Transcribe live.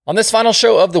On this final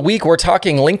show of the week, we're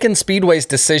talking Lincoln Speedway's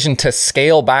decision to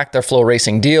scale back their Flow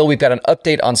Racing deal. We've got an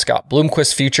update on Scott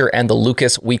Bloomquist's future and the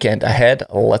Lucas weekend ahead.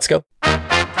 Let's go.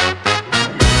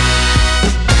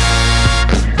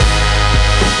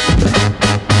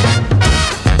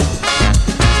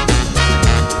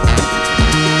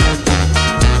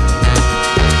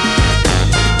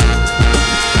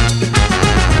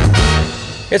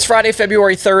 It's Friday,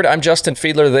 February 3rd. I'm Justin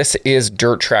Fiedler. This is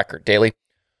Dirt Tracker Daily.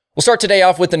 We'll start today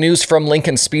off with the news from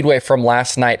Lincoln Speedway from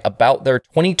last night about their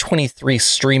 2023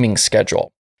 streaming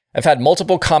schedule. I've had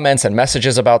multiple comments and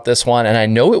messages about this one, and I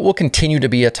know it will continue to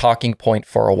be a talking point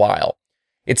for a while.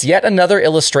 It's yet another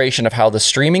illustration of how the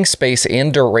streaming space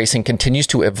in dirt racing continues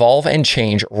to evolve and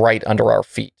change right under our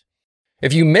feet.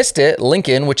 If you missed it,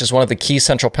 Lincoln, which is one of the key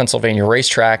central Pennsylvania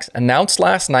racetracks, announced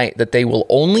last night that they will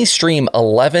only stream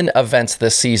 11 events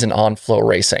this season on Flow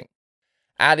Racing.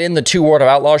 Add in the 2 World of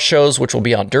Outlaws shows, which will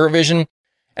be on DIRTVision,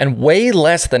 and way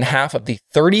less than half of the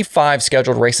 35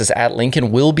 scheduled races at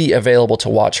Lincoln will be available to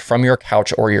watch from your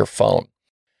couch or your phone.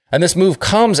 And this move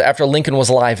comes after Lincoln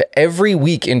was live every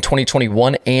week in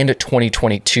 2021 and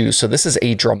 2022, so this is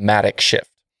a dramatic shift.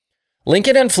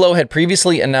 Lincoln and Flow had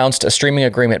previously announced a streaming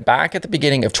agreement back at the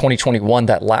beginning of 2021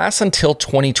 that lasts until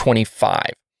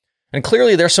 2025. And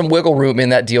clearly there's some wiggle room in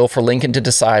that deal for Lincoln to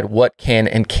decide what can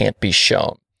and can't be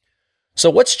shown. So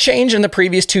what's changed in the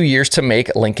previous 2 years to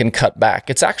make Lincoln cut back?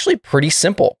 It's actually pretty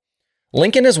simple.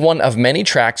 Lincoln is one of many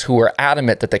tracks who are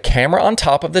adamant that the camera on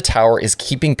top of the tower is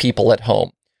keeping people at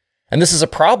home. And this is a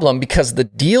problem because the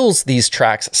deals these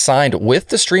tracks signed with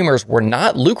the streamers were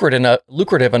not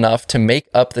lucrative enough to make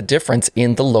up the difference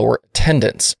in the lower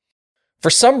attendance. For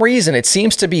some reason, it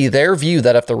seems to be their view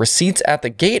that if the receipts at the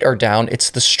gate are down, it's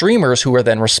the streamers who are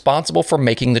then responsible for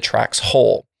making the tracks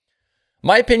whole.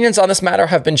 My opinions on this matter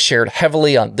have been shared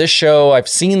heavily on this show. I've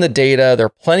seen the data. There are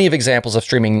plenty of examples of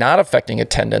streaming not affecting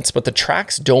attendance, but the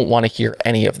tracks don't want to hear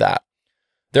any of that.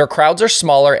 Their crowds are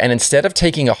smaller, and instead of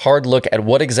taking a hard look at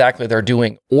what exactly they're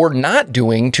doing or not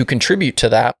doing to contribute to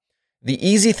that, the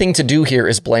easy thing to do here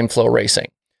is blame Flow Racing.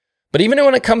 But even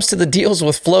when it comes to the deals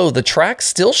with Flow, the tracks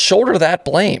still shoulder that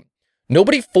blame.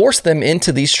 Nobody forced them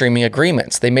into these streaming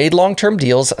agreements. They made long-term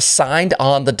deals, signed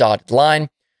on the dotted line,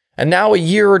 and now a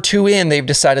year or two in, they've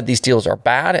decided these deals are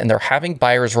bad and they're having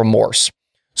buyer's remorse.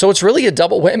 So it's really a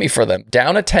double whammy for them,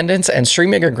 down attendance and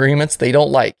streaming agreements they don't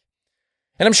like.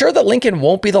 And I'm sure that Lincoln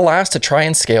won't be the last to try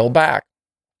and scale back.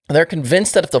 They're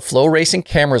convinced that if the Flow Racing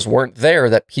cameras weren't there,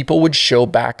 that people would show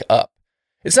back up.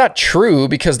 It's not true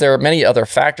because there are many other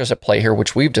factors at play here,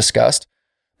 which we've discussed.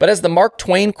 But as the Mark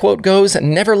Twain quote goes,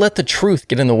 never let the truth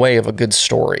get in the way of a good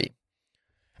story.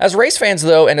 As race fans,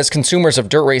 though, and as consumers of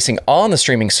dirt racing on the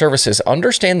streaming services,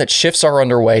 understand that shifts are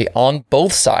underway on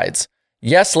both sides.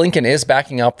 Yes, Lincoln is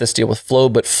backing off this deal with Flow,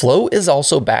 but Flow is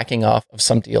also backing off of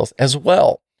some deals as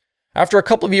well. After a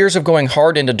couple of years of going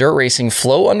hard into dirt racing,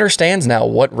 Flow understands now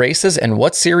what races and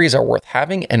what series are worth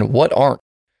having and what aren't.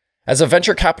 As a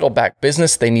venture capital-backed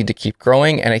business, they need to keep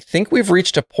growing, and I think we've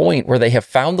reached a point where they have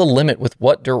found the limit with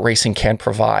what dirt racing can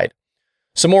provide.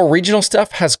 Some more regional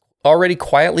stuff has already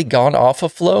quietly gone off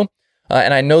of Flow,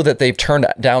 and I know that they've turned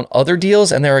down other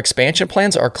deals, and their expansion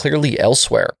plans are clearly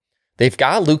elsewhere. They've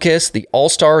got Lucas, the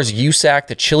All-Stars, USAC,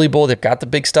 the Chili Bowl, they've got the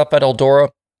big stuff at Eldora,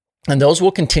 and those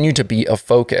will continue to be a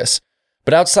focus.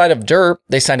 But outside of dirt,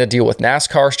 they signed a deal with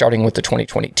NASCAR starting with the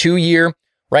 2022 year.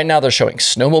 Right now they're showing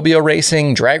snowmobile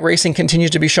racing, drag racing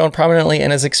continues to be shown prominently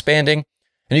and is expanding,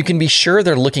 and you can be sure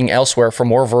they're looking elsewhere for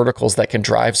more verticals that can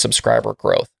drive subscriber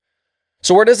growth.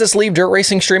 So where does this leave dirt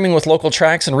racing streaming with local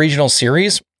tracks and regional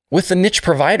series? With the niche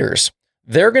providers.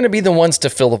 They're going to be the ones to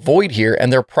fill the void here,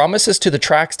 and their promises to the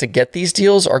tracks to get these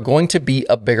deals are going to be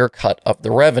a bigger cut of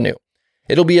the revenue.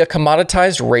 It'll be a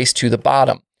commoditized race to the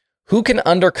bottom. Who can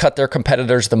undercut their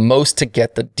competitors the most to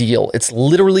get the deal? It's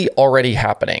literally already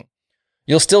happening.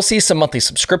 You'll still see some monthly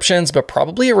subscriptions, but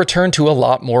probably a return to a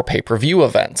lot more pay-per-view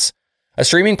events. A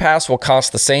streaming pass will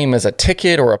cost the same as a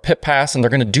ticket or a pit pass, and they're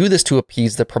going to do this to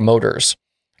appease the promoters.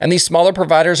 And these smaller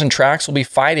providers and tracks will be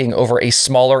fighting over a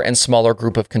smaller and smaller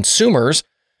group of consumers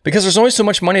because there's only so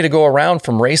much money to go around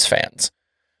from race fans.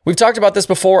 We've talked about this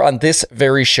before on this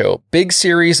very show. Big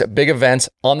series, big events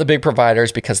on the big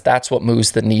providers because that's what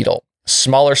moves the needle.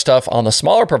 Smaller stuff on the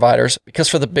smaller providers because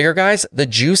for the bigger guys, the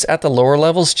juice at the lower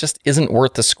levels just isn't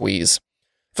worth the squeeze.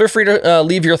 Feel free to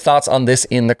leave your thoughts on this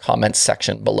in the comments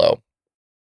section below.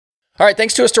 All right,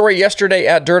 thanks to a story yesterday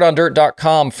at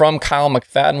dirtondirt.com from Kyle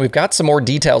McFadden, we've got some more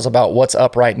details about what's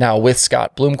up right now with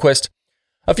Scott Bloomquist.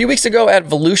 A few weeks ago at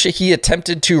Volusia, he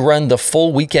attempted to run the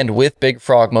full weekend with Big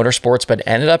Frog Motorsports, but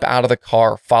ended up out of the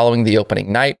car following the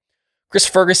opening night. Chris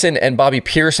Ferguson and Bobby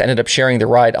Pierce ended up sharing the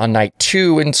ride on night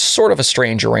 2 in sort of a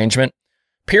strange arrangement.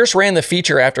 Pierce ran the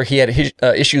feature after he had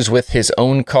issues with his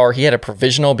own car. He had a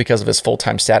provisional because of his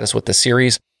full-time status with the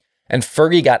series, and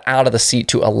Fergie got out of the seat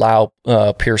to allow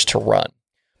Pierce to run.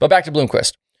 But back to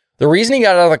Bloomquist. The reason he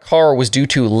got out of the car was due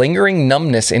to lingering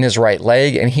numbness in his right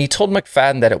leg, and he told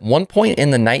McFadden that at one point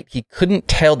in the night, he couldn't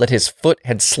tell that his foot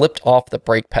had slipped off the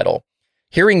brake pedal.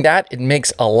 Hearing that, it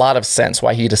makes a lot of sense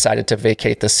why he decided to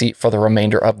vacate the seat for the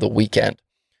remainder of the weekend.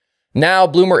 Now,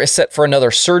 Bloomer is set for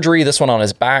another surgery, this one on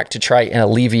his back, to try and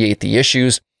alleviate the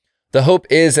issues. The hope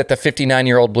is that the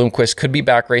 59-year-old Bloomquist could be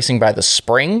back racing by the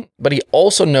spring, but he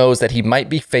also knows that he might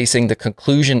be facing the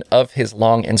conclusion of his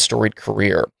long and storied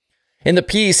career. In the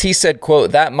piece, he said,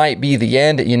 quote, "That might be the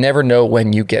end. You never know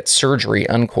when you get surgery,"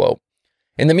 unquote.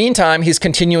 In the meantime, he's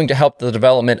continuing to help the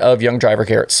development of young driver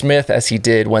Garrett Smith, as he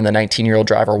did when the 19-year-old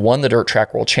driver won the Dirt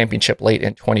Track World Championship late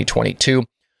in 2022.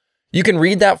 You can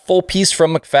read that full piece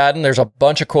from McFadden. There's a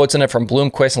bunch of quotes in it from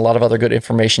Bloomquist and a lot of other good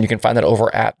information. You can find that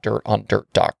over at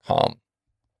dirtondirt.com.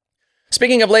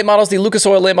 Speaking of late models, the Lucas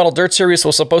Oil Late Model Dirt Series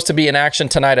was supposed to be in action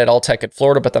tonight at Alltech in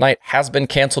Florida, but the night has been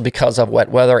canceled because of wet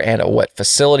weather and a wet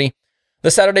facility. The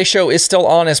Saturday show is still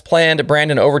on as planned.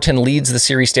 Brandon Overton leads the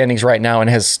series standings right now and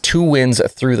has 2 wins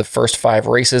through the first 5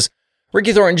 races.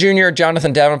 Ricky Thornton Jr.,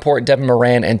 Jonathan Davenport, Devin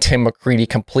Moran, and Tim McCready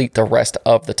complete the rest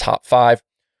of the top 5.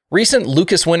 Recent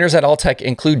Lucas winners at Alltech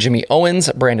include Jimmy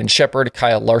Owens, Brandon Shepard,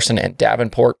 Kyle Larson, and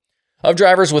Davenport. Of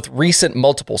drivers with recent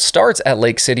multiple starts at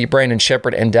Lake City, Brandon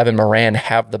Shepard and Devin Moran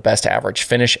have the best average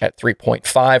finish at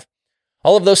 3.5.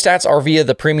 All of those stats are via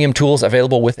the premium tools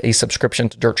available with a subscription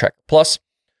to Dirt Tracker Plus.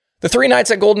 The 3 nights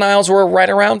at Golden Isles were right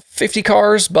around 50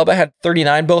 cars. Bubba had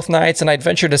 39 both nights, and I'd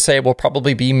venture to say it will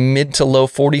probably be mid to low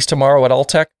 40s tomorrow at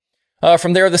Alltech.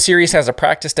 From there, the series has a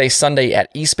practice day Sunday at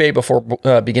East Bay before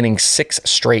beginning 6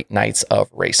 straight nights of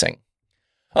racing.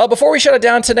 Before we shut it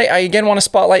down today, I again want to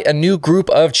spotlight a new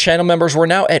group of channel members. We're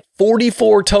now at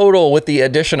 44 total with the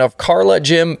addition of Carla,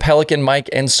 Jim, Pelican, Mike,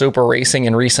 and Super Racing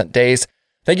in recent days.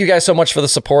 Thank you guys so much for the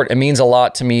support. It means a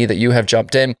lot to me that you have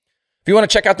jumped in. If you want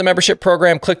to check out the membership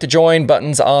program, click the join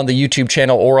buttons on the YouTube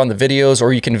channel or on the videos,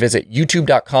 or you can visit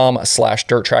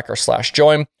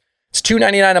youtube.com/dirttracker/join. It's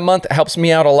 $2.99 a month. It helps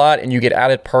me out a lot, and you get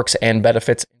added perks and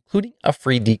benefits, including a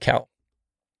free decal.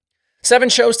 7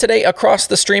 shows today across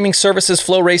the streaming services.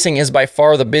 Flow Racing is by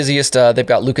far the busiest. They've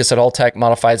got Lucas at Alltech,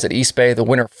 Modifieds at East Bay, the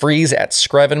Winter Freeze at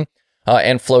Screven,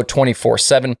 and Flow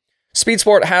 24/7. Speed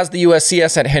Sport has the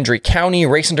USCS at Hendry County.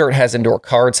 Racing Dirt has indoor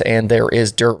karts, and there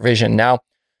is Dirt Vision now.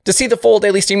 To see the full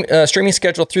daily streaming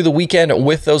schedule through the weekend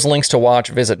with those links to watch,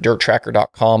 visit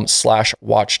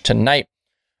dirttracker.com/watch tonight.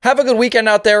 Have a good weekend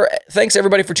out there. Thanks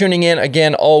everybody for tuning in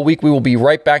again all week. We will be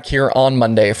right back here on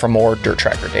Monday for more Dirt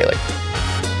Tracker Daily.